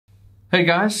Hey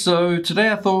guys, so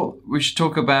today I thought we should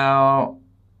talk about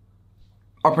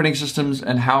operating systems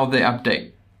and how they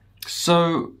update.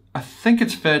 So I think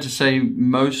it's fair to say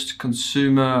most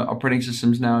consumer operating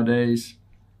systems nowadays,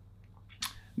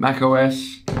 Mac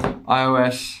OS,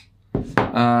 iOS,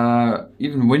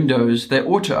 even Windows, they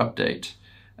auto-update.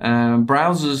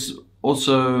 Browsers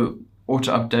also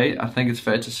auto-update, I think it's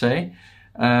fair to say.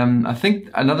 I think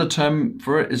another term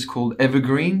for it is called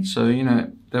evergreen. So,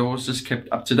 they're all just kept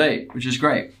up to date, which is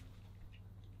great.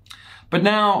 But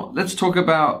now let's talk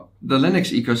about the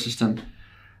Linux ecosystem.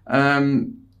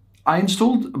 I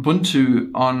installed Ubuntu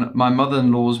on my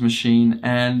mother-in-law's machine,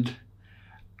 and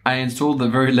I installed the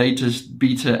very latest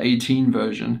beta 18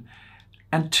 version.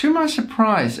 And to my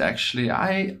surprise, actually,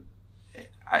 it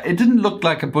didn't look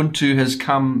like Ubuntu has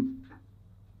come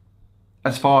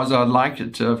as far as I'd like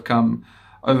it to have come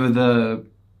over the,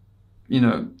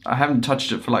 I haven't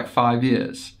touched it for like 5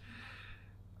 years.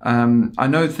 I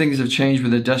know things have changed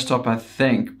with the desktop, I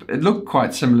think. It looked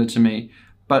quite similar to me,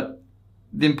 but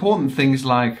the important things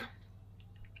like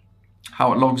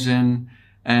how it logs in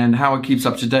and how it keeps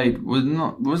up to date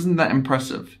wasn't that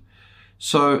impressive.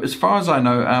 So as far as I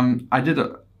know, I did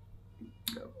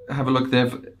have a look there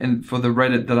for the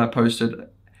Reddit that I posted.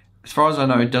 As far as I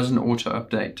know, it doesn't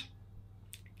auto-update.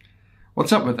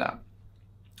 What's up with that?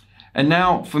 And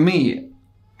now for me,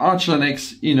 Arch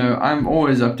Linux, I'm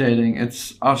always updating.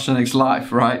 It's Arch Linux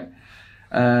life, right?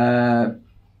 Pacman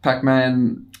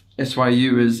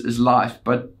SYU is life.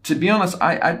 But to be honest,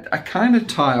 I kind of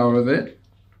tire of it.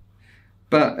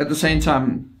 But at the same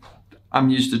time, I'm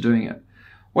used to doing it.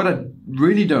 What I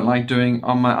really don't like doing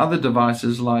on my other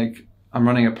devices, like I'm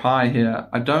running a Pi here,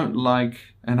 I don't like,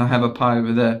 and I have a Pi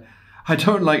over there, I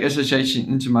don't like SSHing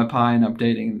into my Pi and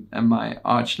updating and my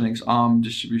Arch Linux ARM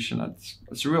distribution.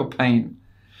 It's a real pain.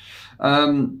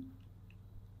 On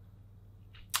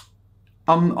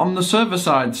the server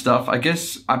side stuff, I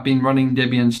guess I've been running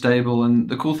Debian Stable, and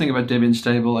the cool thing about Debian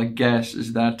Stable, I guess,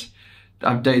 is that the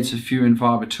updates are few and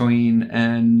far between,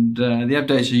 and the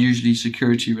updates are usually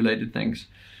security related things.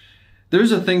 There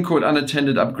is a thing called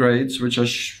unattended upgrades, which I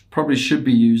probably should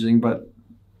be using, but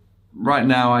right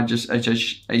now I just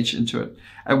HSH into it.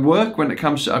 At work, when it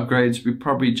comes to upgrades, we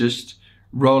probably just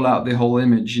roll out the whole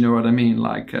image, you know what I mean?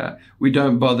 Like we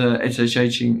don't bother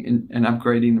SSHing and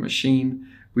upgrading the machine.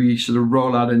 We sort of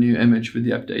roll out a new image with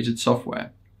the updated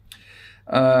software.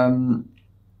 I've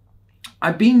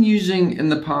been using in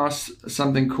the past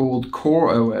something called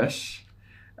CoreOS,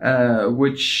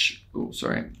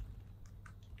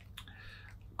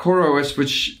 CoreOS,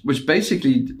 which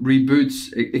basically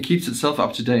reboots, it keeps itself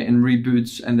up to date and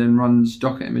reboots and then runs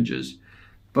Docker images.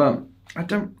 But I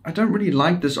don't really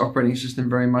like this operating system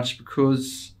very much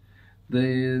because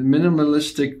the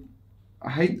minimalistic, I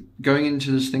hate going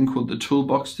into this thing called the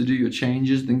toolbox to do your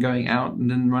changes, then going out and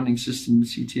then running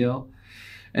systemctl.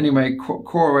 Anyway,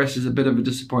 CoreOS is a bit of a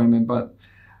disappointment, but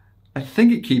I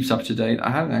think it keeps up to date.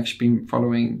 I haven't actually been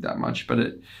following that much,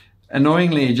 but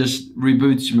annoyingly, it just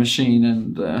reboots your machine,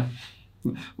 and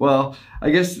well, I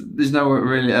guess there's no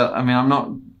really. I mean, I'm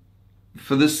not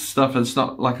for this stuff. It's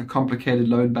not like a complicated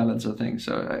load balancer thing.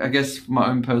 So I guess for my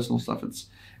own personal stuff,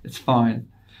 it's fine.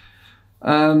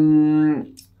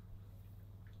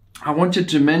 I wanted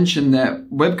to mention that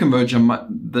WebConverger,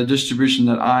 the distribution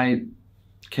that I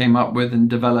came up with and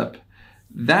developed,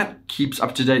 that keeps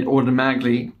up to date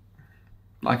automatically,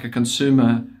 like a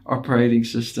consumer operating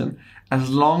system, as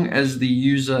long as the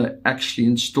user actually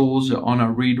installs it on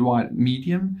a read-write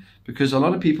medium, because a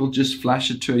lot of people just flash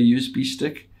it to a USB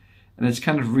stick and it's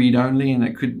kind of read-only, and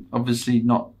it could obviously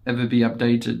not ever be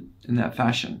updated in that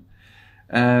fashion.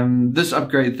 This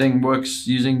upgrade thing works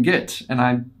using Git,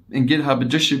 and in GitHub it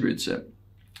distributes it.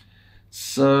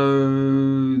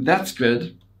 So that's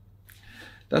good.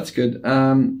 That's good.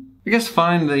 I guess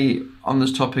finally, on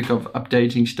this topic of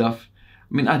updating stuff,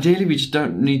 I mean, ideally, we just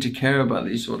don't need to care about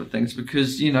these sort of things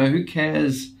because, who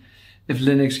cares if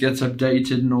Linux gets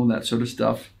updated and all that sort of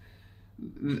stuff.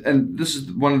 And this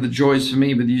is one of the joys for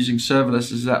me with using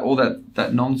serverless, is that all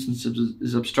that nonsense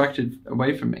is abstracted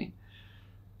away from me.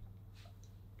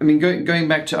 I mean, going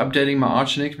back to updating my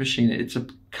Arch Linux machine, it's a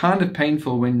kind of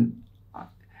painful when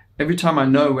every time I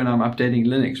know when I'm updating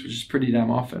Linux, which is pretty damn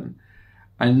often,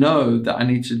 I know that I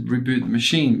need to reboot the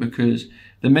machine, because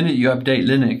the minute you update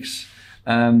Linux,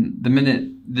 the minute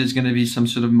there's going to be some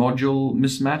sort of module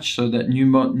mismatch, so that new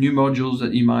modules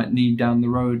that you might need down the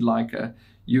road, like a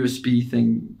USB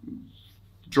thing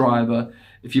driver,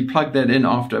 if you plug that in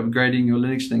after upgrading your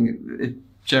Linux thing, it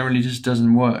generally just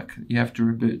doesn't work. You have to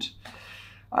reboot.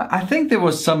 I think there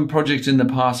was some project in the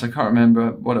past, I can't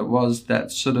remember what it was,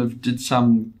 that sort of did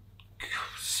some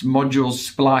module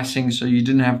splicing, so you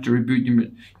didn't have to reboot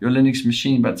your Linux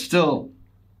machine. But still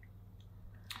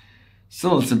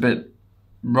it's a bit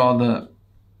rather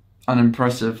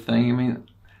unimpressive thing. I mean,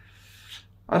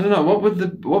 I don't know, what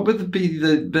would be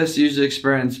the best user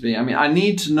experience be? I mean, I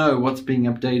need to know what's being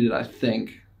updated, I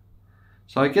think.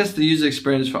 So I guess the user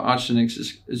experience for Arch Linux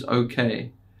is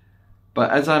okay.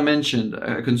 But as I mentioned,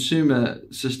 a consumer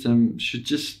system should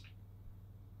just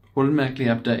automatically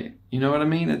update. You know what I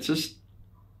mean? It's just,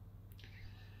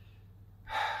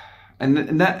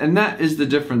 and that is the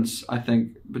difference, I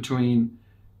think, between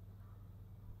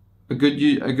a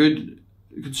good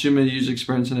consumer user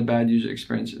experience and a bad user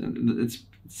experience. And it's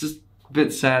just a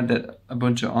bit sad that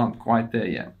Ubuntu aren't quite there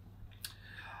yet.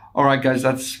 All right, guys,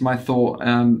 that's my thought.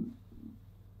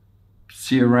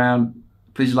 See you around.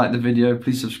 Please like the video.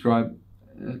 Please subscribe.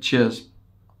 Cheers.